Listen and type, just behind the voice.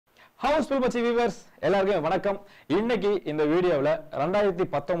Housefull Machi viewers எல்லாருக்கும் வணக்கம். இன்னைக்கு இந்த வீடியோவில்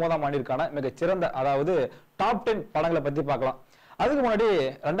 2019ஆம் ஆண்டிற்கான மிக சிறந்த அதாவது டாப் 10 படங்களை பத்தி பார்க்கலாம். அதுக்கு முன்னாடி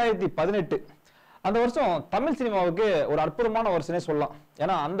 2018 அந்த வருஷம் தமிழ் சினிமாவுக்கு ஒரு அற்புதமான வருஷனே சொல்லலாம்.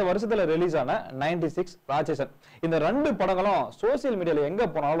 ஏன்னா அந்த வருஷத்துல ரிலீஸ் ஆன 96 ராட்சசன் இந்த ரெண்டு படங்களும் சோசியல் மீடியால எங்க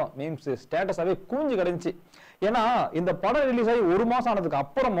போனாலும் மீம்ஸ் ஸ்டேட்டஸாவே கூஞ்சி கிடந்துச்சு. ஏன்னா இந்த படம் ரிலீஸ் ஆகி ஒரு மாசம் ஆனதுக்கு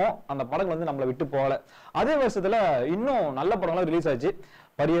அப்புறமும் அந்த படங்கள் வந்து நம்மளை விட்டு போகல. அதே வருஷத்துல இன்னும் நல்ல படங்களும் ரிலீஸ் ஆச்சு.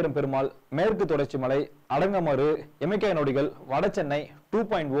 பரியேறும் பெருமாள், மேற்கு தொடர்ச்சி மலை, அடங்கமறு, எமிக்கை நொடிகள், வட சென்னை,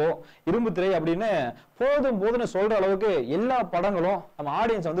 2.0, இரும்பு திரை அப்படின்னு போதும்னு சொல்ற அளவுக்கு எல்லா படங்களும் நம்ம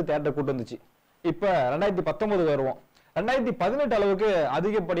ஆடியன்ஸ் வந்து தியேட்டர் கூட்டு வந்துச்சு. இப்ப 2019 வருவோம். 2018 அளவுக்கு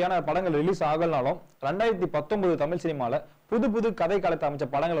அதிகப்படியான படங்கள் ரிலீஸ் ஆகலனாலும் 2019 தமிழ் சினிமால புது கதை காலத்தை அமைச்ச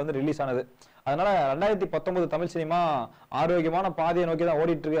படங்கள் வந்து ரிலீஸ் ஆனது. அதனால 2019 தமிழ் சினிமா ஆரோக்கியமான பாதையை நோக்கி தான்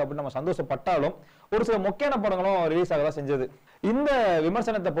ஓடிட்டு இருக்கு அப்படின்னு நம்ம சந்தோஷப்பட்டாலும் ஒரு சில முக்கியமான படங்களும் ரிலீஸ் ஆகதான் செஞ்சது. இந்த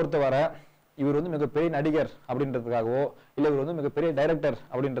விமர்சனத்தை பொறுத்தவரை இவர் வந்து மிகப்பெரிய நடிகர் அப்படின்றதுக்காகவோ இல்ல இவர் வந்து மிகப்பெரிய டைரக்டர்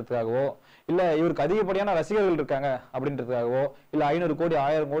அப்படின்றதுக்காகவோ இல்ல இவருக்கு அதிகப்படியான ரசிகர்கள் இருக்காங்க அப்படின்றதுக்காகவோ இல்ல 500 கோடி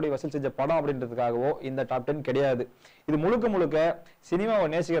 1000 கோடி வசூல் செஞ்ச படம் அப்படின்றதுக்காகவோ இந்த டாப் 10 கிடையாது. இது முழுக்க சினிமாவை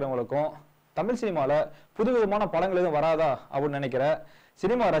நேசிக்கிறவங்களுக்கும் தமிழ் சினிமால புதுவிதமான படங்கள் எதுவும் வராதா அப்படின்னு நினைக்கிற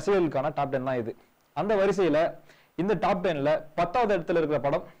சினிமா ரசிகர்களுக்கான டாப் 10 தான் இது. அந்த வரிசையில இந்த டாப் 10ல 10வது இடத்துல இருக்கிற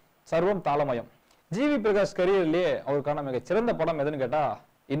படம் சர்வம் தாளமயம். ஜிவி பிரகாஷ் கரியர்லயே அவருக்கான மிக சிறந்த படம் எதுன்னு கேட்டா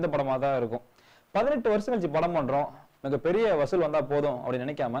இந்த படமா தான் இருக்கும். 18 வருஷம் கழிச்சு படம் பண்றோம், மிக பெரிய வசூல் வந்தா போதும் அப்படின்னு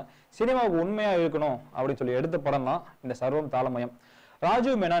நினைக்காம சினிமாவுக்கு உண்மையா இருக்கணும் அப்படின்னு சொல்லி எடுத்த படம் தான் இந்த சர்வம் தாளமயம்.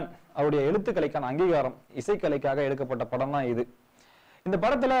 ராஜு மேனன் அவருடைய எழுத்துக்கலைக்கான அங்கீகாரம், இசைக்கலைக்காக எடுக்கப்பட்ட படம் தான் இது. இந்த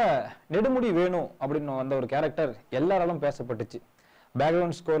படத்துல நெடுமுடி வேணும் அப்படின்னு வந்த ஒரு கேரக்டர் எல்லாராலும் பேசப்பட்டுச்சு.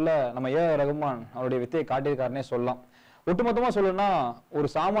 பேக்ரவுண்ட் ஸ்கோர்ல நம்ம ரகுமான் அவருடைய வித்தையை காட்டியிருக்காருன்னே சொல்லலாம். ஒட்டுமொத்தமா சொல்லணும்னா ஒரு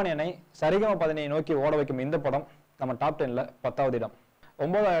சாமானியனை சரிகம பதினை நோக்கி ஓட வைக்கும் இந்த படம் நம்ம டாப் 10ல 10வது இடம்.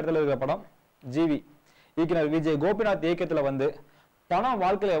 9வது இடத்துல இருக்கிற படம் ஜிவி. இயக்குனர் விஜய் கோபிநாத் இயக்கத்துல வந்து பணம்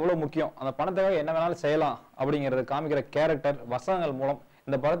வாழ்க்கையில எவ்வளவு முக்கியம், அந்த பணத்துக்காக என்ன வேணாலும் செய்யலாம் அப்படிங்கறது காமிக்கிற கேரக்டர் வசனங்கள் மூலம்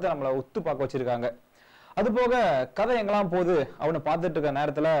இந்த படத்தை நம்மளை உத்து பார்க்க வச்சிருக்காங்க. அது போக கதை எங்கெல்லாம் போகுது அப்படின்னு பார்த்துட்டு இருக்க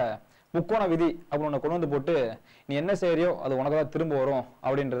நேரத்துல முக்கோண விதி அப்படின்னு கொண்டு வந்து போட்டு நீ என்ன செய்யறியோ அது உனக்குதான் திரும்ப வரும்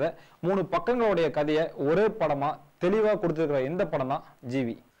அப்படின்றத 3 பக்கங்களுடைய கதையை ஒரே படமா தெளிவா கொடுத்துருக்கிற இந்த படம் தான்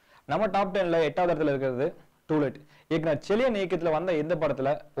ஜிவி. நம்ம டாப் 10ல 8வது இடத்துல இருக்கிறது டூலெட். இயக்குனர் செலியன் இயக்கத்துல வந்த இந்த படத்துல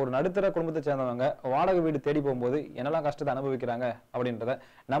ஒரு நடுத்தர குடும்பத்தை சேர்ந்தவங்க வாடகை வீடு தேடி போகும்போது என்னெல்லாம் கஷ்டத்தை அனுபவிக்கிறாங்க அப்படின்றத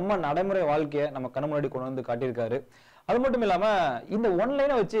நம்ம நடைமுறை வாழ்க்கையை நம்ம கண்ணு முன்னாடி கொண்டு வந்து காட்டியிருக்காரு. அது மட்டும் இல்லாம இந்த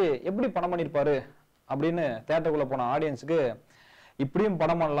ஒன்லைனை வச்சு எப்படி படம் பண்ணிருப்பாரு அப்படின்னு தியேட்டருக்குள்ள போன ஆடியன்ஸுக்கு இப்படியும்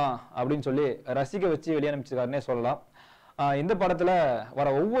படம் பண்ணலாம் அப்படின்னு சொல்லி ரசிக்க வச்சு வெளியே அனுப்பிச்சிருக்காருன்னே சொல்லலாம். இந்த படத்துல வர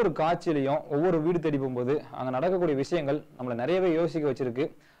ஒவ்வொரு காட்சியிலையும் ஒவ்வொரு வீடு தேடி போகும்போது அங்க நடக்கக்கூடிய விஷயங்கள் நம்மளை நிறையவே யோசிக்க வச்சிருக்கு.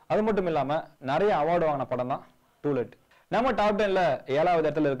 அது மட்டும் இல்லாம நிறைய அவார்டு வாங்கின படம் தான் டூலெட். நம்ம டாப் 10ல 7வது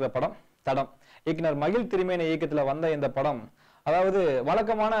இடத்துல இருக்கிற படம் தடம். இயக்குனர் மகிழ் திருமேனி இயக்கத்துல வந்த இந்த படம் அதாவது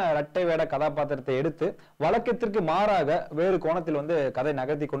வழக்கமான இரட்டை வேட கதாபாத்திரத்தை எடுத்து வழக்கத்திற்கு மாறாக வேறு கோணத்தில் வந்து கதை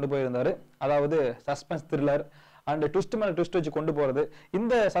நகர்த்தி கொண்டு போயிருந்தாரு. அதாவது சஸ்பென்ஸ் த்ரில்லர் அண்ட் ட்விஸ்ட் மேல ட்விஸ்ட் வச்சு கொண்டு போறது.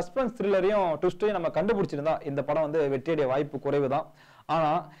 இந்த சஸ்பென்ஸ் த்ரில்லரையும் ட்விஸ்டையும் நம்ம கண்டுபிடிச்சிருந்தா இந்த படம் வந்து வெற்றியடைய வாய்ப்பு குறைவு தான்.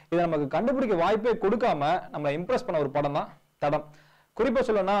 ஆனா இதை நமக்கு கண்டுபிடிக்க வாய்ப்பே கொடுக்காம நம்மளை இம்ப்ரெஸ் பண்ண ஒரு படம் தான் தடம். குறிப்பா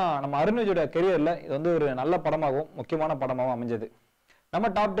சொல்லணும்னா நம்ம அருண்விஜயோட கெரியர்ல இது வந்து ஒரு நல்ல படமாகவும் முக்கியமான படமாகவும் அமைஞ்சது. நம்ம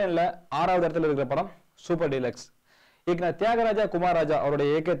டாப் 10ல 6வது இடத்துல இருக்கிற படம் சூப்பர் டீலக்ஸ். இயக்குனர் தியாகராஜா குமாரராஜா அவருடைய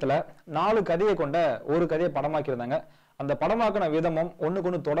இயக்கத்துல 4 கதையை கொண்ட ஒரு கதையை படமாக்கியிருந்தாங்க. அந்த படமாக்கின விதமும்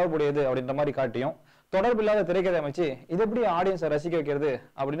ஒண்ணுக்கு தொடர்புடையது அப்படின்ற மாதிரி காட்டியும் தொடர்பு இல்லாத திரைக்கதை அமைச்சு இது எப்படி ஆடியன்ஸை ரசிக்க வைக்கிறது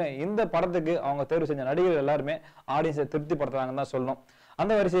அப்படின்னு இந்த படத்துக்கு அவங்க தேர்வு செஞ்ச நடிகர்கள் எல்லாருமே ஆடியன்ஸை திருப்தி படுத்துறாங்கன்னு தான் சொல்லணும்.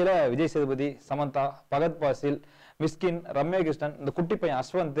 அந்த வரிசையில விஜய் சேதுபதி, சமந்தா, பகத் பாசில், மிஸ்கின், ரம்யா கிருஷ்ணன், இந்த குட்டி பையன்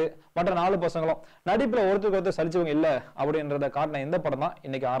அஸ்வந்த் மற்ற 4 பசங்களும் நடிப்புல ஒருத்தருக்கு சலிச்சவங்க இல்ல அப்படின்றத காட்டின இந்த படம் தான்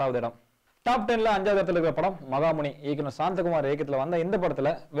இன்னைக்கு 6வது இடம். டாப் 10ல 5வது இடத்துல இருக்கிற படம் மகாமுனி. இயக்குனர் சாந்தகுமார் இயக்கத்துல வந்த இந்த படத்துல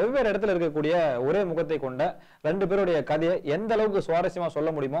வெவ்வேறு இடத்துல இருக்கக்கூடிய ஒரே முகத்தை கொண்ட 2 பேருடைய கதையை எந்த அளவுக்கு சுவாரஸ்யமா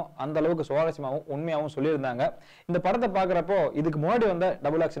சொல்ல முடியுமோ அந்த அளவுக்கு சுவாரஸ்யமாவும் உண்மையாவும் சொல்லியிருந்தாங்க. இந்த படத்தை பாக்குறப்போ இதுக்கு முன்னாடி வந்த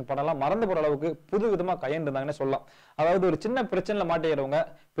டபுள் ஆக்ஷன் படம் எல்லாம் மறந்து போற அளவுக்கு புது விதமா கையெழுந்தாங்கன்னு சொல்லலாம். அதாவது ஒரு சின்ன பிரச்சனைல மாட்டிக்கிறவங்க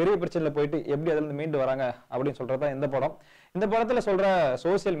பெரிய பிரச்சனைல போயிட்டு எப்படி அதுல இருந்து மீண்டு வராங்க அப்படின்னு சொல்றதா இந்த படம். இந்த படத்துல சொல்ற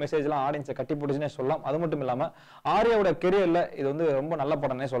சோசியல் மெசேஜ் எல்லாம் ஆடியன்ஸை கட்டி பிடிச்சுன்னே சொல்லலாம். அது மட்டும் இல்லாம ஆர்யாவோட கெரியர்ல இது வந்து ரொம்ப நல்ல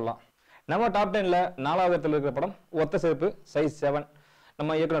படம்னே சொல்லலாம். நம்ம டாப் 10ல 4வது இடத்துல இருக்கிற படம் ஒத்த செருப்பு சைஸ் 7.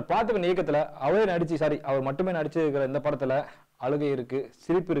 நம்ம இயக்குனர் பார்த்திபன் இயக்கத்துல அவர் மட்டுமே நடிச்சிருக்கிற இந்த படத்துல அழுகை இருக்கு,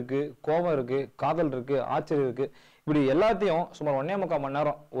 சிரிப்பு இருக்கு, கோபம் இருக்கு, காதல் இருக்கு, ஆச்சரியம் இருக்கு, இப்படி எல்லாத்தையும் சுமார் 1.25 மணி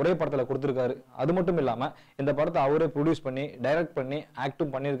நேரம் ஒரே படத்துல கொடுத்திருக்காரு. அது மட்டும் இல்லாம இந்த படத்தை அவரே ப்ரொடியூஸ் பண்ணி டைரக்ட் பண்ணி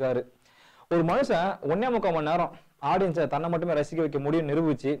ஆக்டும் பண்ணியிருக்காரு. ஒரு மனுஷன் 1.25 மணி நேரம் ஆடியன்ஸை தன்னை மட்டுமே ரசிக்க வைக்க முடியும்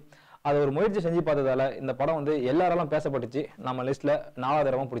நிரூபிச்சு அதை ஒரு முயற்சி செஞ்சு பார்த்ததால இந்த படம் வந்து எல்லாராலும் பேசப்பட்டுச்சு. நம்ம லிஸ்ட்ல 4வது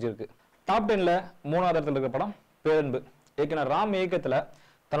இடமா பிடிச்சிருக்கு. டாப் 10ல 3வது இடத்துல இருக்கிற படம் பேரன்பு. இயக்குனர் ராம் இயக்கத்துல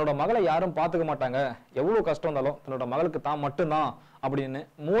தன்னோட மகளை யாரும் பார்த்துக்க மாட்டாங்க, எவ்வளவு கஷ்டம் இருந்தாலும் தன்னோட மகளுக்கு தான் மட்டும்தான் அப்படின்னு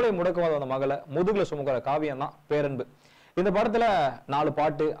மூளை முடக்கவாத அந்த மகளை முதுகுல சுமக்கிற காவியம் தான் பேரன்பு. இந்த படத்துல 4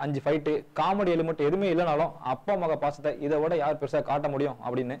 பாட்டு, 5 ஃபைட்டு, காமெடி எலிமெண்ட் எதுவுமே இல்லைனாலும் அப்பா மக பாசத்தை இதை விட யார் பெருசா காட்ட முடியும்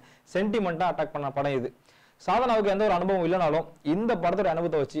அப்படின்னு சென்டிமெண்டா அட்டாக் பண்ண படம் இது. சாதனாவுக்கு எந்த ஒரு அனுபவம் இல்லைனாலும் இந்த படத்தோட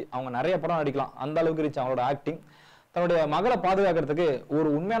அனுபவத்தை வச்சு அவங்க நிறைய படம் நடிக்கலாம். அந்த அளவுக்கு இருந்துச்சு அவங்களோட ஆக்டிங். தன்னுடைய மகளை பாதுகாக்கிறதுக்கு ஒரு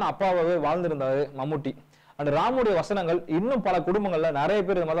உண்மையான அப்பாவாகவே வாழ்ந்திருந்தாரு மம்முட்டி. அண்ட் ராமுடைய வசனங்கள் இன்னும் பல குடும்பங்கள்ல நிறைய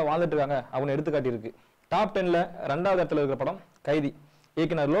பேர் இந்த மாதிரி வாழ்ந்துட்டு இருக்காங்க அவங்க எடுத்துக்காட்டியிருக்கு. டாப் 10ல 2வது இடத்துல இருக்கிற படம் கைதி.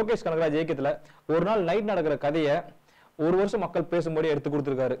 இயக்குனர் லோகேஷ் கனகராஜ் இயக்கத்துல ஒரு நாள் நைட் நடக்கிற கதையை 1 வருஷம் மக்கள் பேசும்படி எடுத்து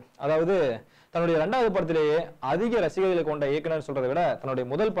கொடுத்திருக்காரு. அதாவது தன்னுடைய 2வது படத்திலேயே அதிக ரசிகர்களை கொண்ட இயக்குனர் சொல்றதை விட தன்னுடைய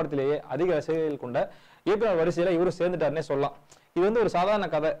முதல் படத்திலேயே அதிக ரசிகர்கள் கொண்ட இயக்குனர் வரிசையில இவரும் சேர்ந்துட்டாருன்னே சொல்லலாம். இது வந்து ஒரு சாதாரண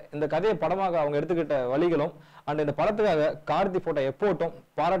கதை. இந்த கதையை படமாக அவங்க எடுத்துக்கிட்ட வழிகளும் அண்ட் இந்த படத்துக்காக கார்த்தி போட்ட எப்போட்டும்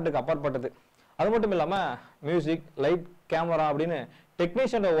பாராட்டுக்கு அப்பாற்பட்டது. அது மட்டும் இல்லாம மியூசிக், லைட், கேமரா அப்படின்னு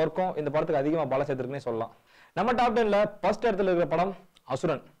டெக்னீஷியன் ஒர்க்கும் இந்த படத்துக்கு அதிகமா பலம் சேர்த்திருக்குன்னே சொல்லலாம். நம்ம டாப் 10ல ஃபர்ஸ்ட் இடத்துல இருக்கிற படம்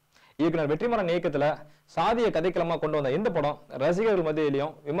அசுரன். இயக்குனர் வெற்றிமாறன் இயக்கத்துல சாதிய கதைக்களமா கொண்டு வந்த இந்த படம் ரசிகர்கள்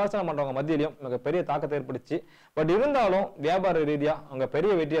மத்தியிலையும் விமர்சனம் பண்றவங்க மத்தியிலையும் மிகப்பெரிய தாக்கத்தை ஏற்படுச்சு. பட் இருந்தாலும் வியாபார ரீதியா அவங்க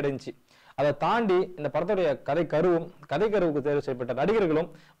பெரிய வெற்றி அடைஞ்சிச்சு. அதை தாண்டி இந்த படத்துடைய கதைக்கருவுக்கு தேர்வு செய்யப்பட்ட நடிகர்களும்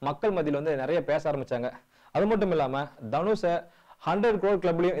மக்கள் மத்தியில் வந்து நிறைய பேச ஆரம்பிச்சாங்க. அது மட்டும் இல்லாம தனுஷை 100 crore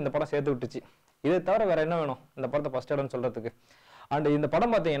கிளப்லயும் இந்த படம் சேர்த்து விட்டுச்சு. இதை தவிர வேற என்ன வேணும் இந்த படத்தை ஃபர்ஸ்ட் இடம்னு சொல்றதுக்கு? அண்ட் இந்த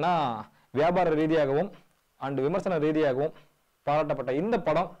படம் பார்த்தீங்கன்னா வியாபார ரீதியாகவும் அண்ட் விமர்சன ரீதியாகவும் பாராட்டப்பட்ட இந்த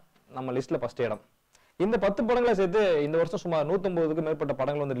படம் நம்ம லிஸ்ட்ல ஃபர்ஸ்ட் இடம். இந்த 10 படங்களை சேர்த்து இந்த வருஷம் சுமார் 150க்கும் மேற்பட்ட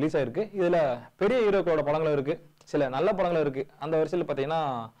படங்கள் வந்து ரிலீஸ் ஆயிருக்கு. இதுல பெரிய ஹீரோக்களோட படங்களும் இருக்கு, சில நல்ல படங்களும் இருக்கு. அந்த வரிசையில் பார்த்தீங்கன்னா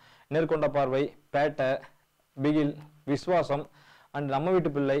நேர்கொண்ட பார்வை, பேட்டை, பிகில், விஸ்வாசம் அண்ட் நம்ம வீட்டு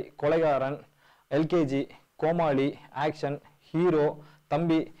பிள்ளை, கொலைகாரன், எல்கேஜி, கோமாளி, ஆக்ஷன், ஹீரோ,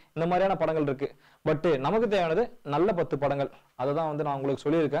 தம்பி, இந்த மாதிரியான படங்கள் இருக்கு. பட் நமக்கு தேவையானது நல்ல 10 படங்கள். அதை தான் வந்து நான் உங்களுக்கு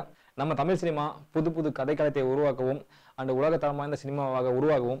சொல்லியிருக்கேன். நம்ம தமிழ் சினிமா புது புது கதைக்களத்தை உருவாக்கவும் அண்ட் உலகத்தரம் வாய்ந்த சினிமாவாக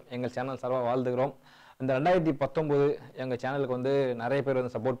உருவாகவும் எங்கள் சேனல் சார்பாக வாழ்த்துக்கிறோம். இந்த 2019 எங்கள் சேனலுக்கு வந்து நிறைய பேர்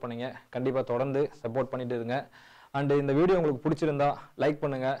வந்து சப்போர்ட் பண்ணீங்க. கண்டிப்பாக தொடர்ந்து சப்போர்ட் பண்ணிட்டு இருங்க. அண்ட் இந்த வீடியோ உங்களுக்கு பிடிச்சிருந்தா லைக்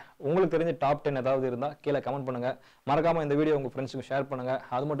பண்ணுங்க. உங்களுக்கு தெரிஞ்ச டாப் 10 ஏதாவது இருந்தால் கீழே கமெண்ட் பண்ணுங்க. மறக்காம இந்த வீடியோ உங்க ஃப்ரெண்ட்ஸுக்கு ஷேர் பண்ணுங்க.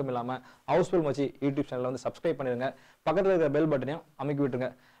 அது மட்டும் இல்லாமல் ஹவுஸ்ஃபுல் மச்சி யூடியூப் சேனலை வந்து சப்ஸ்கிரைப் பண்ணிடுங்க. பக்கத்தில் இருக்கிற பெல் பட்டனையும் அமைக்கி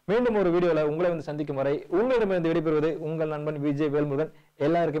விட்டுருங்க. மீண்டும் ஒரு வீடியோவில் உங்களை வந்து சந்திக்கும் வரை உங்களிடமிருந்து விடைபெறுவது உங்கள் நண்பன் விஜய் வேல் முருகன்.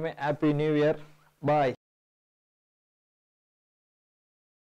 எல்லாருக்குமே ஹாப்பி நியூ இயர். பாய்.